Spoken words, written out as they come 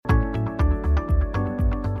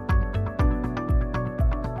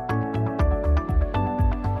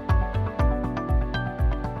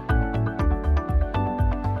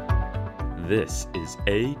This is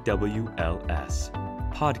AWLS,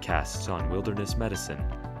 Podcasts on Wilderness Medicine,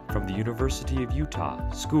 from the University of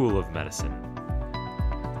Utah School of Medicine.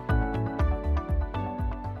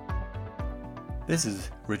 This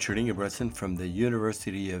is Richard Ingebretson from the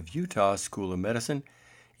University of Utah School of Medicine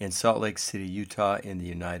in Salt Lake City, Utah, in the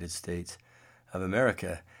United States of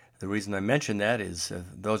America. The reason I mention that is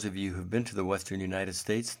those of you who've been to the western United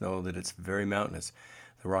States know that it's very mountainous.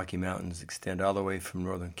 The Rocky Mountains extend all the way from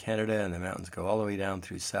northern Canada, and the mountains go all the way down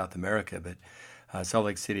through South America. But Salt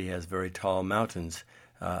Lake City has very tall mountains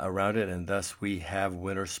around it, and thus we have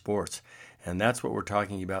winter sports. And that's what we're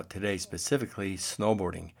talking about today, specifically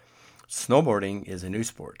snowboarding. Snowboarding is a new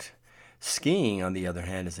sport. Skiing, on the other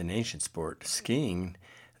hand, is an ancient sport. Skiing,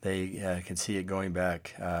 they can see it going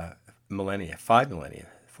back millennia, 4,000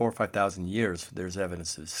 or 5,000 years. There's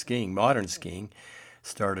evidence of skiing. Modern skiing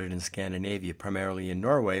started in Scandinavia, primarily in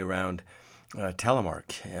Norway, around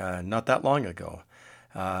Telemark, not that long ago.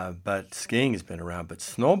 But skiing has been around. But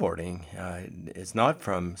snowboarding is not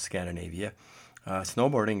from Scandinavia.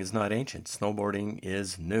 Snowboarding is not ancient. Snowboarding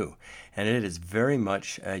is new. And it is very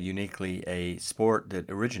much uniquely a sport that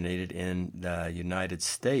originated in the United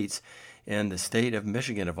States, in the state of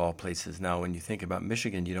Michigan, of all places. Now, when you think about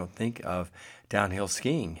Michigan, you don't think of downhill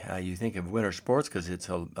skiing. You think of winter sports because it's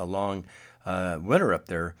a long winter up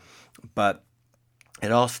there. But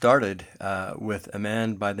it all started with a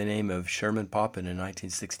man by the name of Sherman Poppin in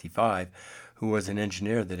 1965, who was an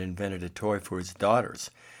engineer that invented a toy for his daughters.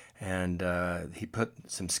 And he put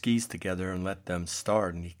some skis together and let them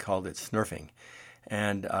start, and he called it snurfing.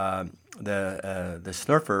 And the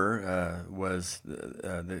snurfer was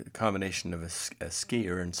the combination of a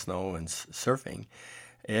skier and snow and surfing.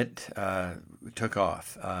 It took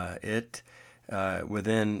off.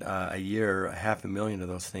 Within a year, 500,000 of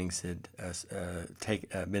those things had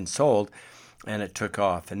been sold, and it took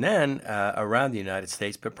off. And then around the United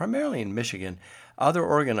States, but primarily in Michigan, other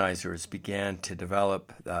organizers began to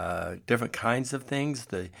develop different kinds of things.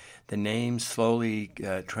 The name slowly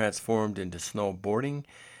transformed into snowboarding,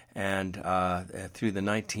 and through the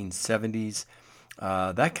 1970s,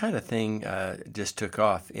 that kind of thing just took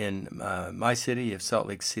off. In my city of Salt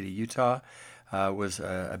Lake City, Utah, was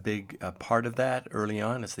a big part of that early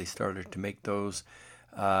on as they started to make those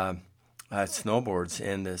snowboards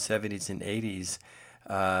in the 70s and 80s.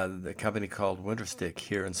 The company called Winterstick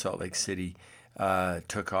here in Salt Lake City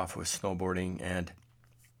took off with snowboarding, and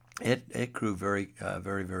it grew very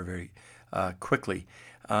quickly.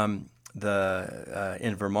 In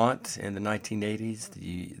Vermont in the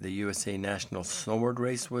 1980s, the USA National Snowboard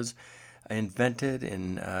Race was invented.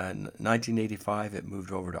 In 1985, it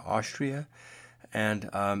moved over to Austria. And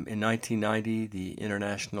in 1990, the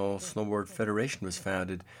International Snowboard Federation was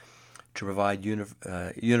founded to provide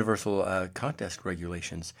universal contest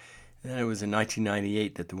regulations. And it was in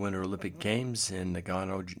 1998 that the Winter Olympic Games in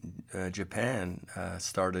Nagano, Japan,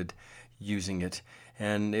 started using it.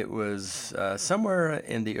 And it was somewhere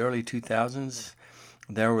in the early 2000s.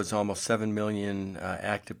 There was almost 7 million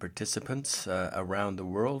active participants around the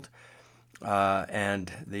world.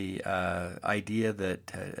 And the idea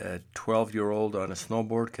that a 12-year-old on a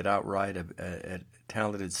snowboard could outride a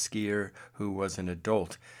talented skier who was an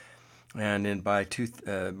adult. And by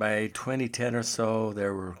 2010 or so,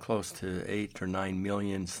 there were close to 8 or 9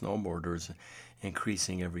 million snowboarders,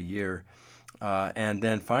 increasing every year. And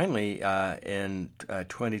then finally, in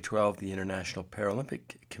 2012, the International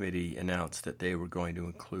Paralympic Committee announced that they were going to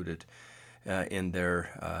include it in their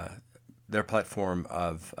platform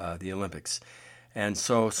of the Olympics. And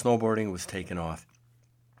so snowboarding was taken off.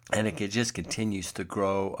 And it just continues to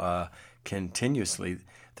grow continuously.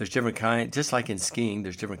 There's different kinds, just like in skiing,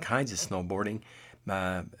 there's different kinds of snowboarding.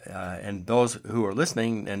 And those who are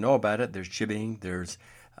listening and know about it, there's jibbing, there's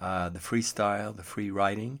the freestyle, the free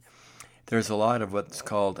riding. There's a lot of what's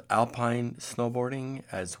called alpine snowboarding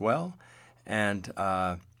as well. And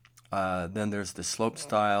then there's the slope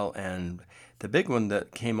style. And the big one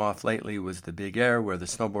that came off lately was the big air, where the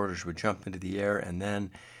snowboarders would jump into the air, and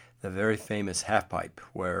then the very famous half pipe,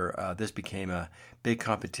 where this became a big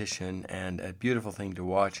competition and a beautiful thing to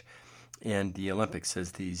watch in the Olympics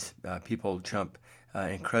as these people jump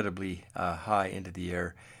incredibly high into the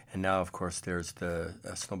air. And now, of course, there's the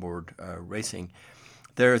snowboard racing.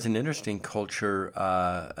 There's an interesting culture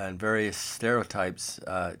and various stereotypes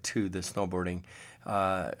to the snowboarding.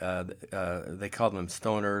 They call them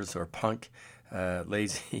stoners or punk,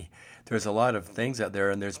 lazy. There's a lot of things out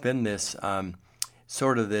there, and there's been this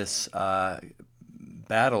this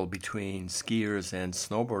battle between skiers and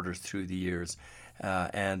snowboarders through the years.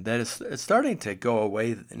 And that is it's starting to go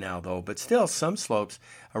away now, though. But still, some slopes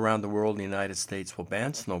around the world in the United States will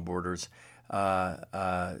ban snowboarders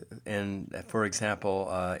And for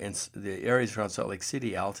example, in the areas around Salt Lake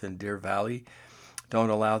City, Alton, Deer Valley, don't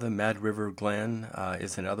allow them. Mad River Glen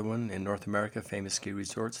is another one in North America, famous ski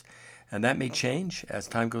resorts. And that may change as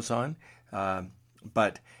time goes on.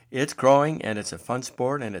 But it's growing, and it's a fun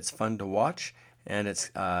sport, and it's fun to watch, and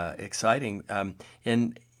it's exciting.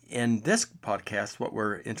 In this podcast, what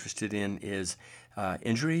we're interested in is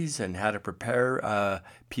injuries and how to prepare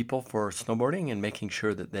people for snowboarding and making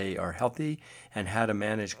sure that they are healthy, and how to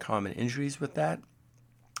manage common injuries with that.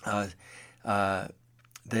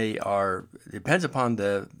 Depends upon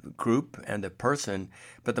the group and the person,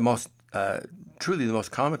 but truly the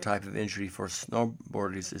most common type of injury for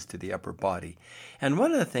snowboarders is to the upper body. And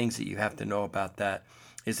one of the things that you have to know about that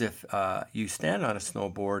is if you stand on a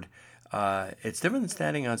snowboard, it's different than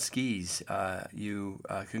standing on skis. You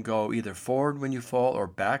can go either forward when you fall or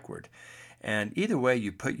backward. And either way,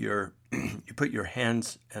 you put your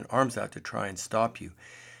hands and arms out to try and stop you.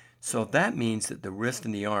 So that means that the wrist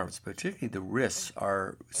and the arms, particularly the wrists,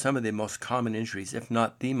 are some of the most common injuries, if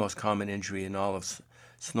not the most common injury in all of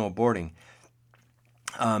snowboarding.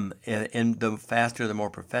 And the faster, the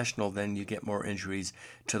more professional, then you get more injuries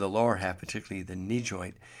to the lower half, particularly the knee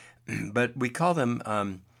joint. But we call them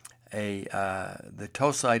the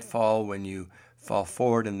toe side fall when you fall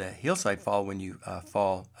forward, and the heel side fall when you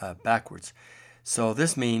fall backwards. So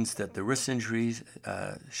this means that the wrist injuries,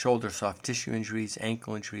 shoulder soft tissue injuries,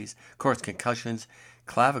 ankle injuries, of course concussions,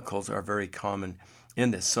 clavicles are very common in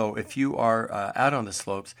this. So if you are out on the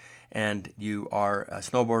slopes and you are a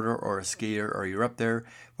snowboarder or a skier, or you're up there,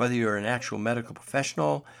 whether you're an actual medical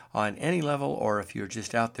professional on any level, or if you're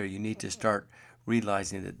just out there, you need to start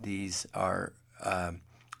realizing that these are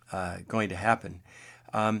going to happen.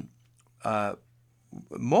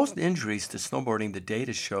 Most injuries to snowboarding, the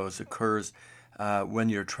data shows, occurs when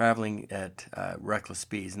you're traveling at reckless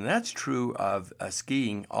speeds. And that's true of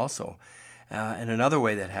skiing also. And another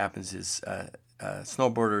way that happens is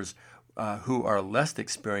snowboarders who are less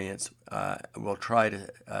experienced will try to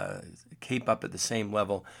keep up at the same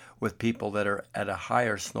level with people that are at a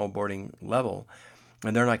higher snowboarding level.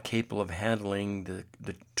 And they're not capable of handling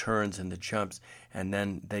the turns and the jumps, and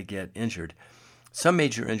then they get injured. Some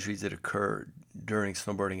major injuries that occur during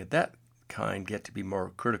snowboarding at that kind get to be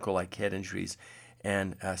more critical, like head injuries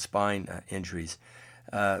and spine injuries.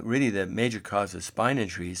 Really, the major cause of spine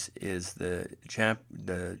injuries is the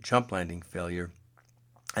jump landing failure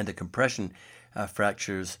and the compression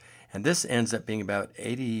fractures. And this ends up being about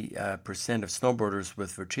 80% of snowboarders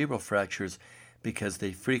with vertebral fractures because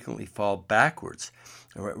they frequently fall backwards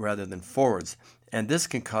rather than forwards. And this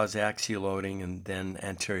can cause axial loading and then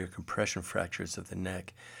anterior compression fractures of the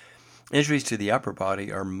neck. Injuries to the upper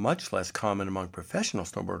body are much less common among professional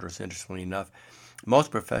snowboarders, interestingly enough.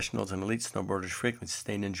 Most professionals and elite snowboarders frequently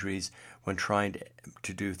sustain injuries when trying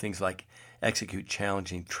to do things like execute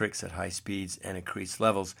challenging tricks at high speeds and increased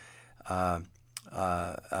levels, and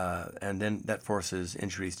then that forces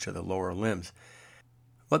injuries to the lower limbs.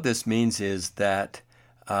 What this means is that,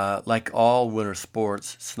 like all winter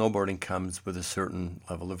sports, snowboarding comes with a certain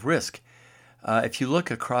level of risk. If you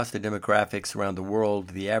look across the demographics around the world,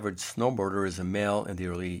 the average snowboarder is a male in the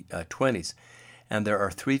early 20s, and there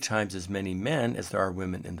are 3 times as many men as there are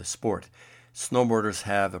women in the sport. Snowboarders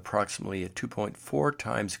have approximately a 2.4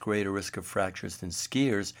 times greater risk of fractures than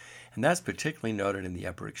skiers, and that's particularly noted in the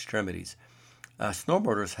upper extremities.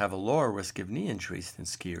 Snowboarders have a lower risk of knee injuries than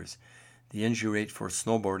skiers. The injury rate for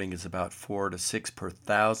snowboarding is about 4 to 6 per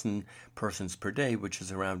 1,000 persons per day, which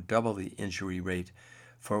is around double the injury rate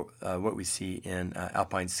for what we see in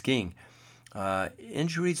alpine skiing.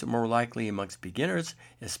 Injuries are more likely amongst beginners,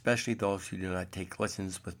 especially those who do not take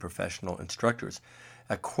lessons with professional instructors.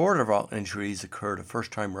 A quarter of all injuries occur to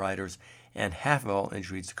first-time riders, and half of all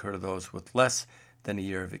injuries occur to those with less than a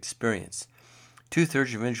year of experience.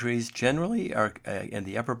 2/3 of injuries generally are in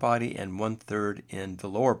the upper body and 1/3 in the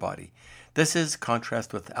lower body. This is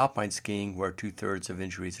contrast with alpine skiing, where 2/3 of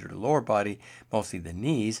injuries are to the lower body, mostly the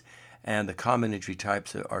knees, and the common injury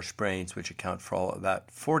types are sprains, which account for about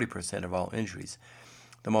 40% of all injuries.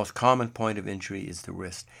 The most common point of injury is the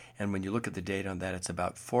wrist, and when you look at the data on that, it's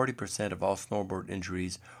about 40% of all snowboard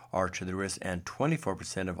injuries are to the wrist, and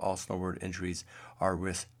 24% of all snowboard injuries are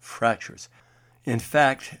wrist fractures. In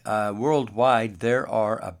fact, worldwide, there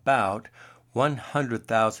are about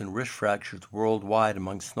 100,000 wrist fractures worldwide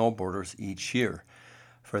among snowboarders each year.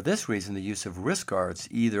 For this reason, the use of wrist guards,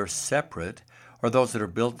 either separate or those that are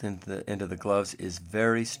built into the gloves, is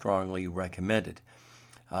very strongly recommended.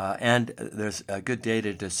 And there's good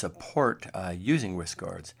data to support using wrist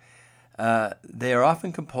guards. They are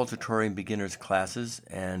often compulsory in beginners' classes,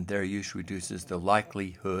 and their use reduces the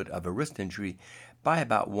likelihood of a wrist injury by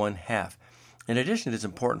about 1/2. In addition, it is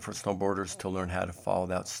important for snowboarders to learn how to fall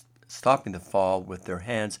without stopping the fall with their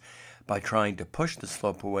hands by trying to push the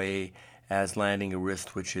slope away, as landing a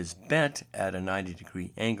wrist which is bent at a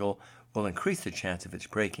 90-degree angle will increase the chance of its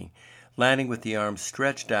breaking. Landing with the arms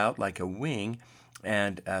stretched out like a wing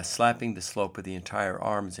and slapping the slope of the entire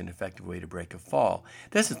arm is an effective way to break a fall.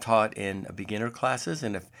 This is taught in beginner classes,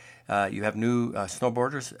 and if you have new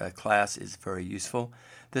snowboarders, a class is very useful.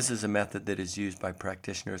 This is a method that is used by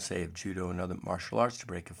practitioners, say, of judo and other martial arts to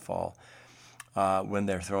break a fall when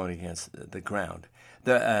they're thrown against the ground.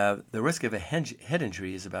 The risk of a head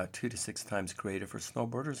injury is about 2 to 6 times greater for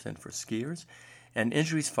snowboarders than for skiers, and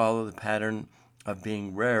injuries follow the pattern of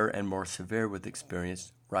being rare and more severe with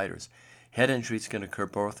experienced riders. Head injuries can occur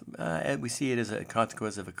both, we see it as a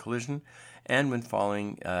consequence of a collision, and when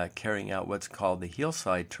falling, carrying out what's called the heel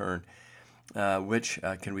side turn, which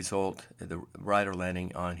can result in the rider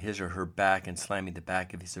landing on his or her back and slamming the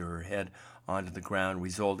back of his or her head onto the ground,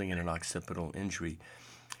 resulting in an occipital injury.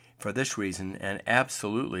 For this reason, and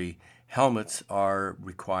absolutely, helmets are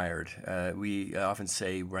required. We often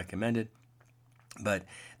say recommended, but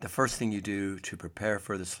the first thing you do to prepare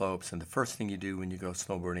for the slopes and the first thing you do when you go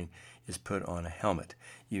snowboarding is put on a helmet.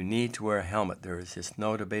 You need to wear a helmet. There is just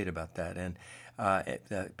no debate about that. And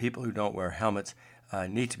people who don't wear helmets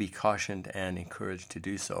need to be cautioned and encouraged to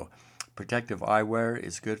do so. Protective eyewear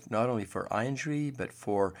is good not only for eye injury, but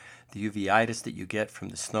for the uveitis that you get from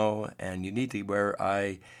the snow, and you need to wear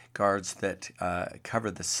eye guards that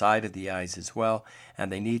cover the side of the eyes as well,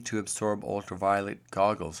 and they need to absorb ultraviolet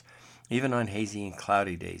goggles, even on hazy and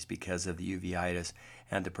cloudy days, because of the uveitis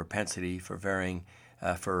and the propensity for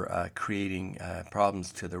creating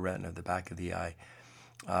problems to the retina of the back of the eye,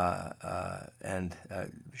 and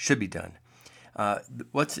should be done.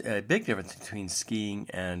 What's a big difference between skiing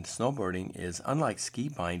and snowboarding is, unlike ski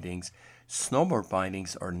bindings, snowboard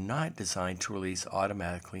bindings are not designed to release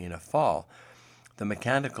automatically in a fall. The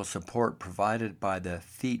mechanical support provided by the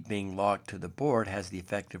feet being locked to the board has the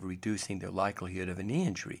effect of reducing the likelihood of a knee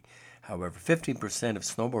injury. However, 15% of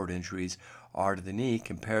snowboard injuries are to the knee,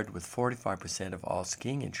 compared with 45% of all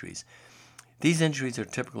skiing injuries. These injuries are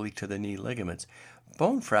typically to the knee ligaments.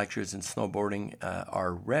 Bone fractures in snowboarding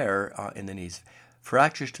are rare in the knees.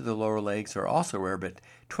 Fractures to the lower legs are also rare, but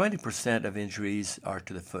 20% of injuries are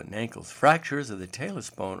to the foot and ankles. Fractures of the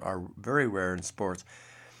talus bone are very rare in sport,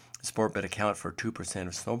 but account for 2%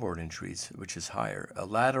 of snowboard injuries, which is higher. A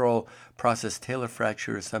lateral process talar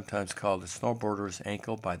fracture is sometimes called a snowboarder's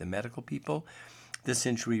ankle by the medical people. This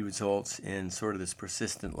injury results in sort of this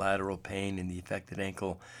persistent lateral pain in the affected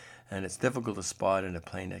ankle, and it's difficult to spot in a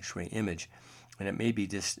plain X-ray image. And it may be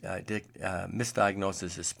misdiagnosed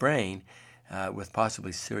as a sprain, with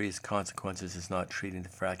possibly serious consequences, as not treating the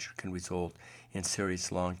fracture can result in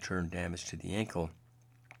serious long-term damage to the ankle.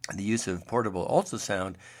 The use of portable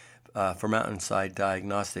ultrasound for mountainside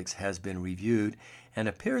diagnostics has been reviewed and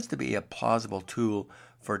appears to be a plausible tool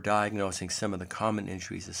for diagnosing some of the common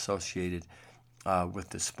injuries associated with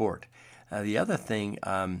the sport. The other thing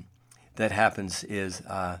that happens is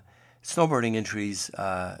snowboarding injuries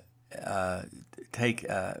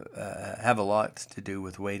have a lot to do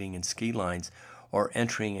with waiting in ski lines or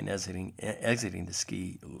entering and exiting the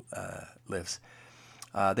ski lifts.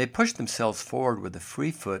 They push themselves forward with the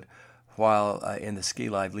free foot while in the ski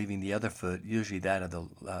live, leaving the other foot, usually that of the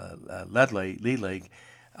lead leg,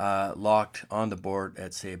 locked on the board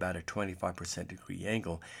at, say, about a 25% degree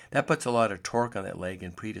angle. That puts a lot of torque on that leg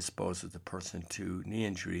and predisposes the person to knee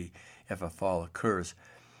injury if a fall occurs.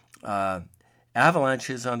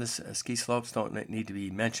 Avalanches on the ski slopes don't need to be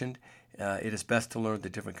mentioned. It is best to learn the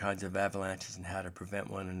different kinds of avalanches and how to prevent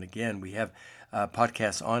one. And again, we have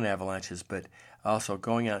podcasts on avalanches, but also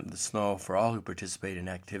going out in the snow for all who participate in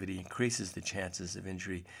activity increases the chances of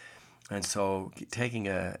injury. And so taking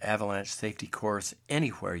an avalanche safety course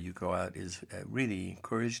anywhere you go out is really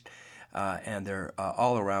encouraged, and they're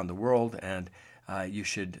all around the world, and you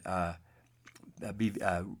should be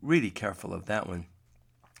really careful of that one.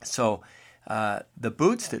 So the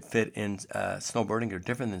boots that fit in snowboarding are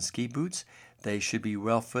different than ski boots. They should be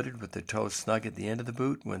well-footed with the toes snug at the end of the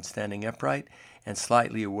boot when standing upright and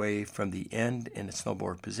slightly away from the end in a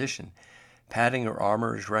snowboard position. Padding or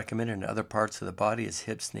armor is recommended in other parts of the body as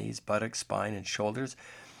hips, knees, buttocks, spine, and shoulders.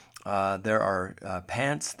 There are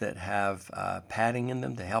pants that have padding in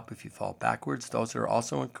them to help if you fall backwards. Those are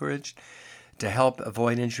also encouraged. To help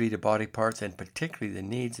avoid injury to body parts, and particularly the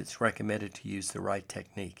knees, it's recommended to use the right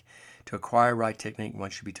technique. To acquire right technique,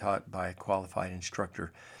 one should be taught by a qualified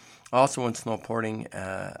instructor. Also, when snowboarding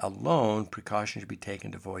alone, precautions should be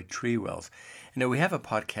taken to avoid tree wells. And we have a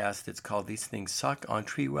podcast that's called These Things Suck on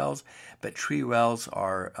tree wells, but tree wells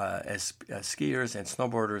are, as skiers and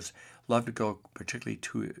snowboarders love to go particularly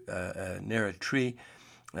near a tree,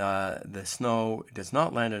 the snow does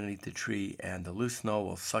not land underneath the tree, and the loose snow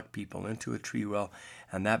will suck people into a tree well,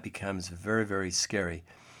 and that becomes very, very scary.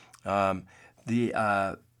 You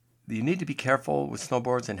need to be careful with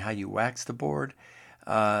snowboards and how you wax the board.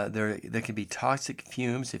 There can be toxic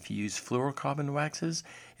fumes if you use fluorocarbon waxes,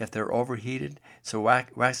 if they're overheated. So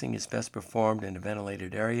waxing is best performed in a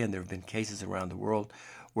ventilated area, and there have been cases around the world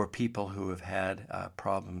where people who have had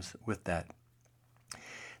problems with that.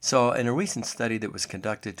 So in a recent study that was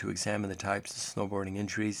conducted to examine the types of snowboarding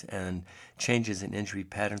injuries and changes in injury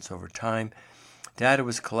patterns over time, data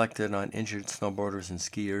was collected on injured snowboarders and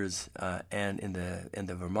skiers and in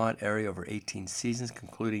the Vermont area over 18 seasons,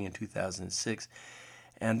 concluding in 2006.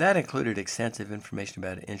 And that included extensive information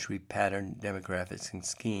about injury pattern, demographics, and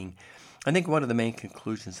skiing. I think one of the main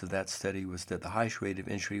conclusions of that study was that the highest rate of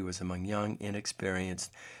injury was among young,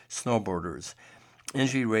 inexperienced snowboarders.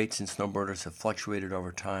 Injury rates in snowboarders have fluctuated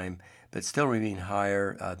over time, but still remain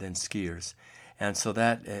higher than skiers. And so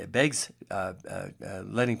that begs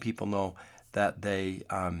letting people know that they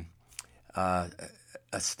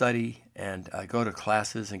study and go to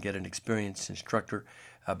classes and get an experienced instructor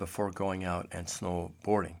before going out and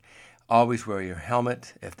snowboarding. Always wear your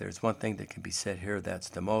helmet. If there's one thing that can be said here, that's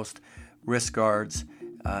the most. Wrist guards,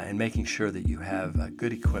 and making sure that you have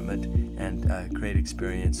good equipment and great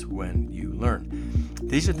experience when you learn.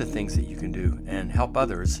 These are the things that you can do and help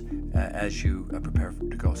others as you prepare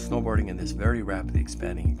to go snowboarding in this very rapidly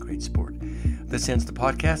expanding and great sport. This ends the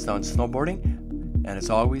podcast on snowboarding, and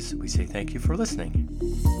as always, we say thank you for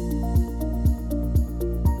listening.